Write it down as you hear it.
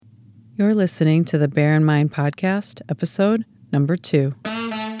You're listening to the Bear in Mind podcast, episode number 2.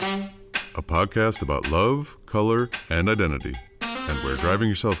 A podcast about love, color, and identity, and where driving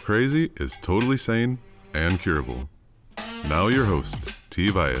yourself crazy is totally sane and curable. Now your host, T.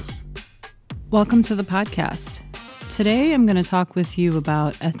 Vias. Welcome to the podcast. Today I'm going to talk with you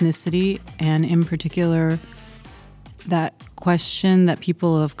about ethnicity, and in particular, that question that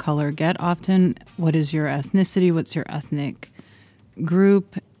people of color get often: what is your ethnicity? What's your ethnic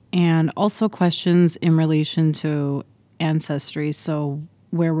group? And also questions in relation to ancestry. So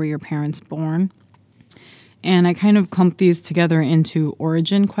where were your parents born? And I kind of clump these together into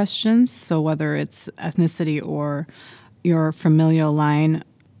origin questions. So whether it's ethnicity or your familial line,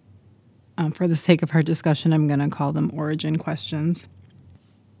 for the sake of our discussion, I'm going to call them origin questions.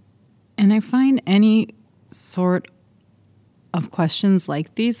 And I find any sort of questions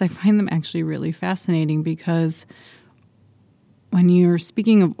like these, I find them actually really fascinating, because when you're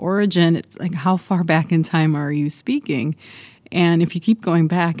speaking of origin, it's like, how far back in time are you speaking? And if you keep going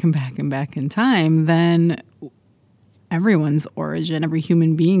back and back and back in time, then everyone's origin, every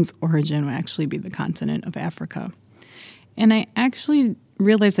human being's origin would actually be the continent of Africa. And I actually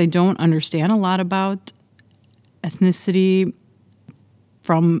realize I don't understand a lot about ethnicity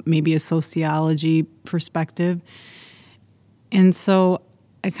from maybe a sociology perspective. And so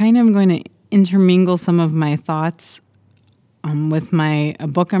I kind of am going to intermingle some of my thoughts with a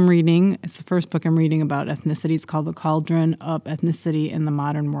book I'm reading. It's the first book I'm reading about ethnicity. It's called The Cauldron of Ethnicity in the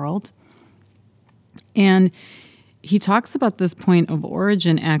Modern World. And he talks about this point of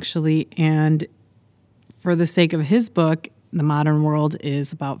origin, actually, and for the sake of his book, the modern world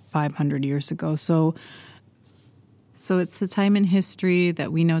is about 500 years ago. So it's the time in history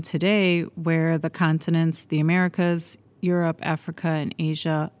that we know today where the continents, the Americas, Europe, Africa, and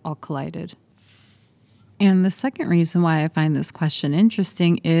Asia all collided. And the second reason why I find this question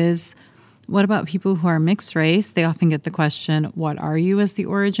interesting is, what about people who are mixed race? They often get the question, what are you, as the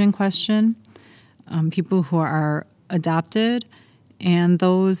origin question. People who are adopted, and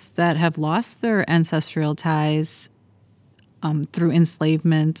those that have lost their ancestral ties through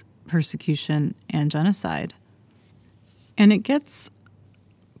enslavement, persecution, and genocide. And it gets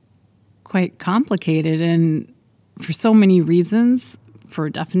quite complicated, and for so many reasons, for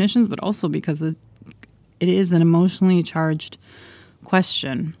definitions, but also because it is an emotionally charged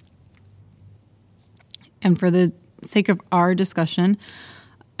question. And for the sake of our discussion,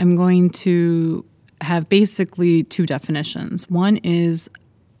 I'm going to have basically two definitions. One is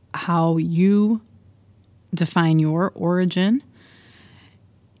how you define your origin,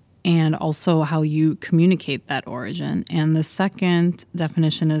 and also how you communicate that origin. And the second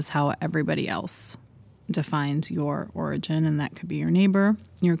definition is how everybody else defines your origin, and that could be your neighbor,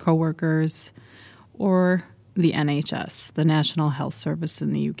 your coworkers, or the NHS, the National Health Service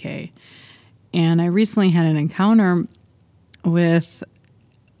in the UK. And I recently had an encounter with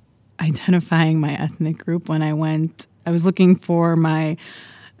identifying my ethnic group when I was looking to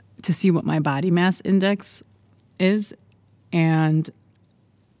see what my body mass index is. And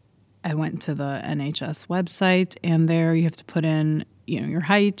I went to the NHS website, and there you have to put in, your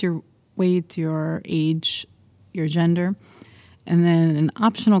height, your weight, your age, your gender. And then an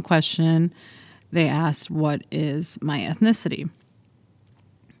optional question, they asked, what is my ethnicity?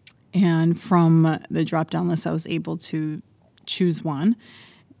 And from the drop-down list, I was able to choose one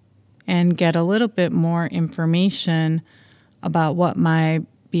and get a little bit more information about what my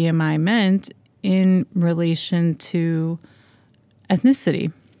BMI meant in relation to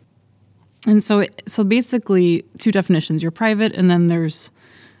ethnicity. And so basically two definitions, your private, and then there's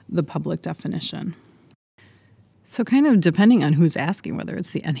the public definition. So kind of depending on who's asking, whether it's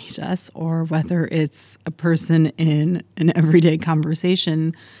the NHS or whether it's a person in an everyday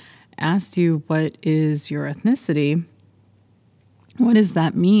conversation, asked you, what is your ethnicity? What does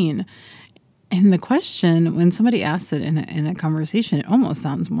that mean? And the question, when somebody asks it in a conversation, it almost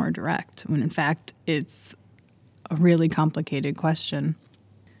sounds more direct, when in fact it's a really complicated question.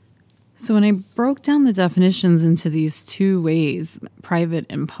 So when I broke down the definitions into these two ways, private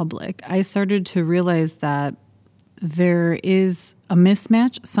and public, I started to realize that there is a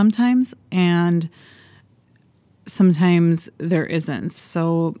mismatch sometimes, and sometimes there isn't.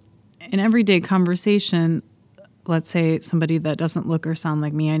 So in everyday conversation, let's say somebody that doesn't look or sound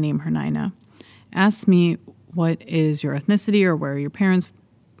like me, I name her Nina, asks me, what is your ethnicity, or where are your parents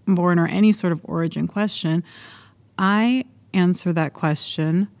born, or any sort of origin question, I answer that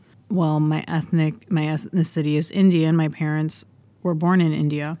question, well, my ethnicity is Indian. My parents were born in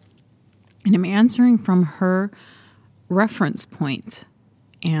India. And I'm answering from her reference point.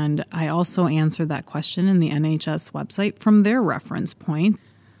 And I also answer that question in the NHS website from their reference point.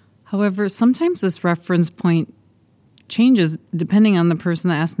 However, sometimes this reference point changes depending on the person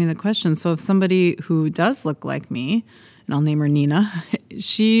that asked me the question. So if somebody who does look like me, and I'll name her Nina,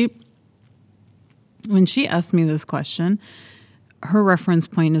 when she asked me this question, her reference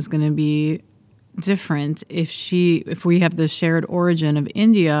point is going to be different. If we have the shared origin of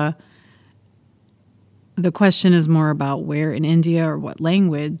India, the question is more about where in India or what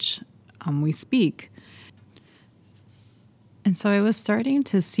language we speak. And so I was starting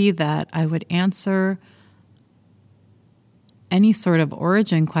to see that I would answer any sort of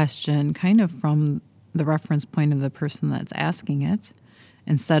origin question kind of from the reference point of the person that's asking it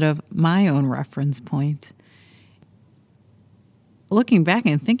instead of my own reference point. Looking back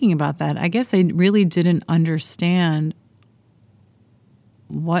and thinking about that, I guess I really didn't understand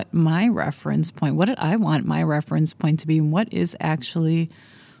what did I want my reference point to be, and what is actually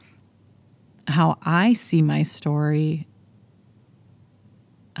how I see my story,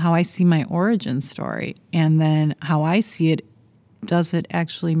 how I see my origin story, and then how I see it, does it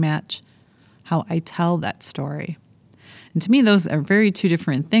actually match how I tell that story? And to me, those are very two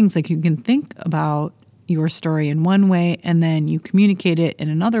different things. Like, you can think about your story in one way and then you communicate it in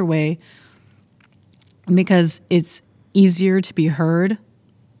another way because it's easier to be heard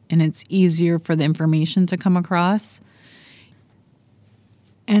and it's easier for the information to come across.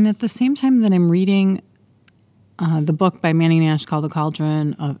 And at the same time that I'm reading the book by Manny Nash called The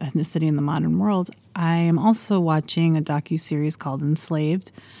Cauldron of Ethnicity in the Modern World, I am also watching a docuseries called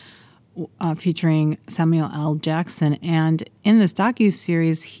Enslaved, featuring Samuel L. Jackson. And in this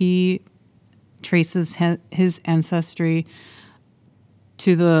docuseries, he traces his ancestry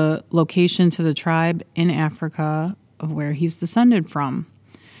to the location, to the tribe in Africa of where he's descended from.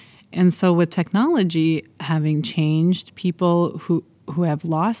 And so with technology having changed, people who have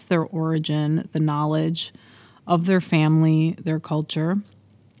lost their origin, the knowledge of their family, their culture,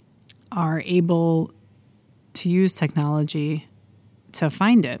 are able to use technology to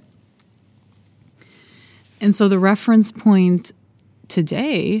find it. And so the reference point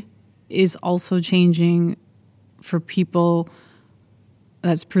today is also changing for people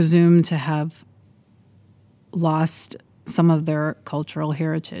that's presumed to have lost some of their cultural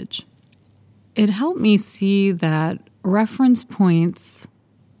heritage. It helped me see that reference points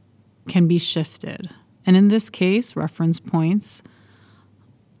can be shifted. And in this case, reference points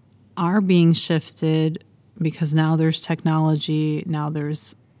are being shifted because now there's technology, now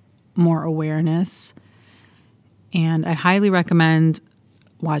there's more awareness. And I highly recommend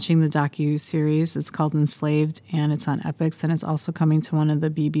watching the docu-series. It's called Enslaved, and it's on Epix, and it's also coming to one of the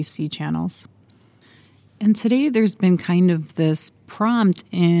BBC channels. And today there's been kind of this prompt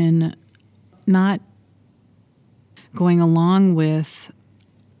in not going along with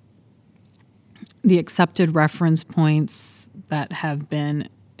the accepted reference points that have been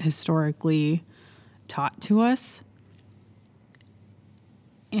historically taught to us.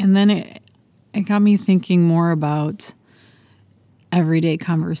 And then it got me thinking more about everyday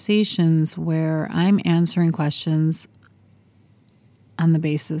conversations where I'm answering questions on the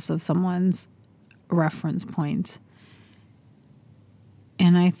basis of someone's reference point.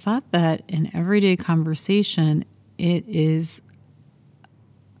 And I thought that in everyday conversation, it is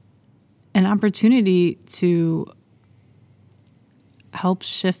an opportunity to help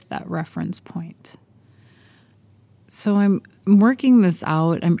shift that reference point. So I'm working this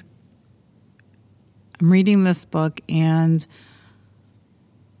out. I'm reading this book, and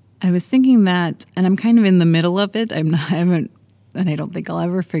I was thinking that, and I'm kind of in the middle of it. I don't think I'll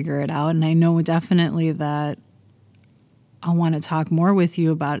ever figure it out. And I know definitely that I want to talk more with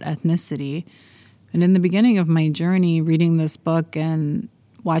you about ethnicity. And in the beginning of my journey, reading this book and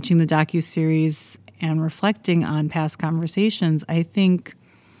watching the docuseries and reflecting on past conversations, I think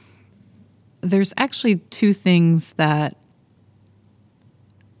there's actually two things that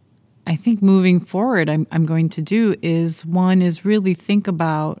I think moving forward I'm going to do is, one is really think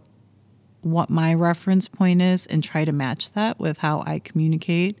about what my reference point is and try to match that with how I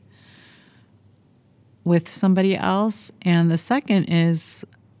communicate with somebody else. And the second is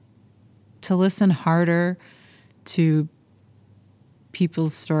to listen harder to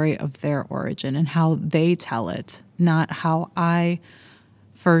people's story of their origin and how they tell it, not how I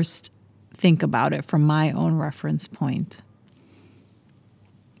first think about it from my own reference point.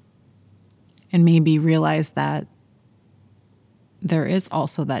 And maybe realize that there is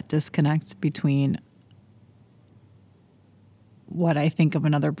also that disconnect between what I think of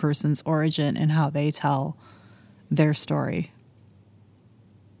another person's origin and how they tell their story.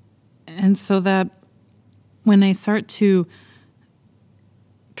 And so that when I start to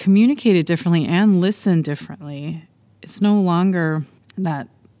communicate it differently and listen differently, it's no longer that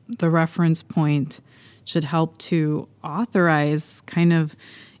the reference point should help to authorize kind of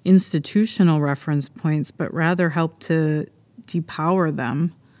institutional reference points, but rather help to depower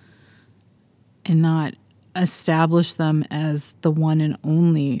them and not establish them as the one and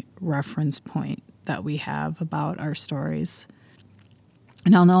only reference point that we have about our stories.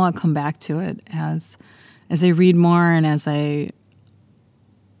 And I'll know I'll come back to it as I read more and as I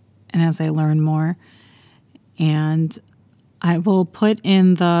learn more. And I will put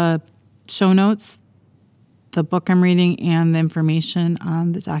in the show notes the book I'm reading and the information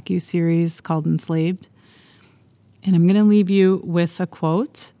on the docuseries called Enslaved. And I'm going to leave you with a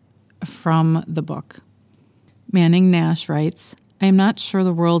quote from the book. Manning Nash writes, "I am not sure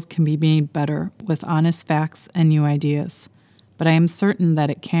the world can be made better with honest facts and new ideas, but I am certain that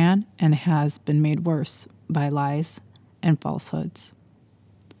it can and has been made worse by lies and falsehoods."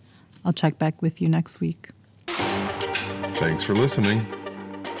 I'll check back with you next week. Thanks for listening.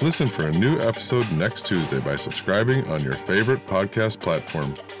 Listen for a new episode next Tuesday by subscribing on your favorite podcast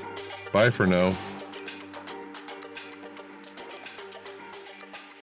platform. Bye for now.